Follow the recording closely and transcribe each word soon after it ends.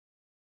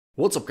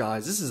What's up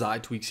guys, this is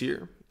iTweaks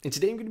here, and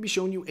today I'm going to be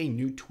showing you a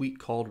new tweak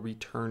called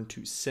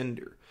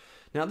ReturnToSender.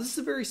 Now this is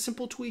a very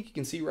simple tweak. You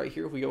can see right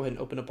here if we go ahead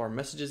and open up our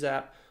messages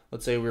app,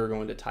 let's say we were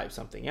going to type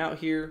something out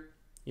here,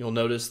 you'll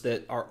notice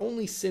that our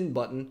only send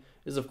button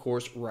is of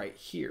course right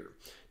here.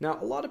 Now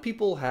a lot of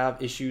people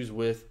have issues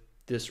with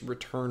this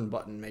return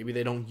button. Maybe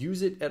they don't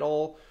use it at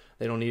all,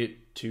 they don't need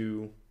it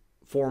to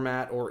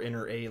format or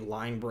enter a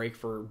line break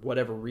for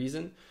whatever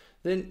reason.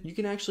 Then you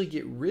can actually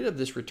get rid of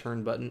this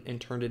return button and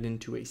turn it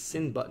into a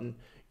send button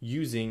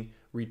using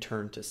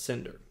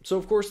ReturnToSender. So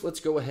of course, let's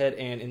go ahead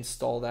and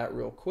install that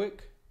real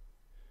quick.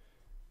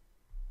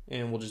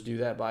 And we'll just do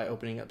that by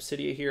opening up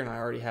Cydia here, and I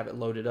already have it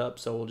loaded up,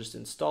 so we'll just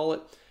install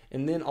it.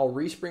 And then I'll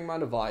respring my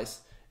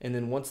device, and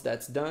then once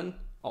that's done,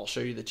 I'll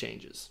show you the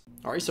changes.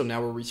 All right, so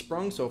now we're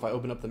resprung, so if I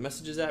open up the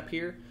Messages app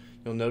here,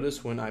 you'll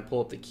notice when I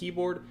pull up the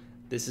keyboard,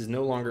 this is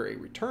no longer a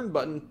return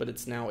button, but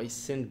it's now a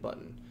send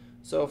button.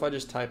 So if I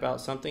just type out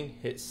something,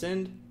 hit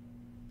send,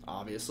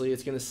 obviously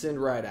it's going to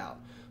send right out.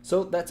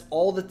 So that's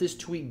all that this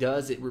tweak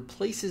does. It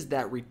replaces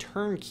that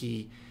return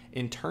key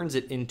and turns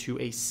it into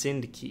a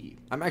send key.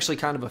 I'm actually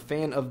kind of a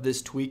fan of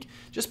this tweak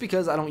just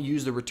because I don't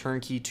use the return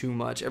key too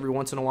much. Every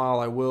once in a while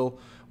I will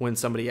when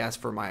somebody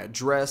asks for my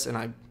address and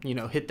I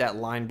hit that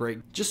line break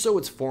just so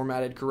it's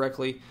formatted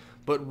correctly.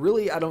 But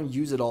really I don't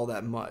use it all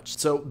that much.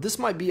 So this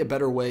might be a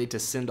better way to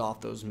send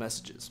off those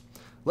messages.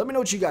 Let me know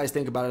what you guys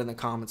think about it in the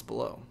comments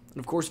below. And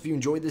of course, if you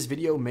enjoyed this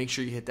video, make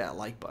sure you hit that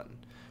like button.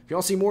 If you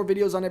want to see more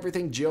videos on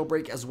everything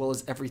jailbreak as well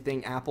as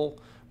everything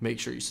Apple, make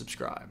sure you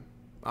subscribe.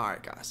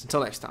 Alright guys,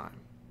 until next time,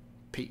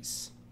 peace.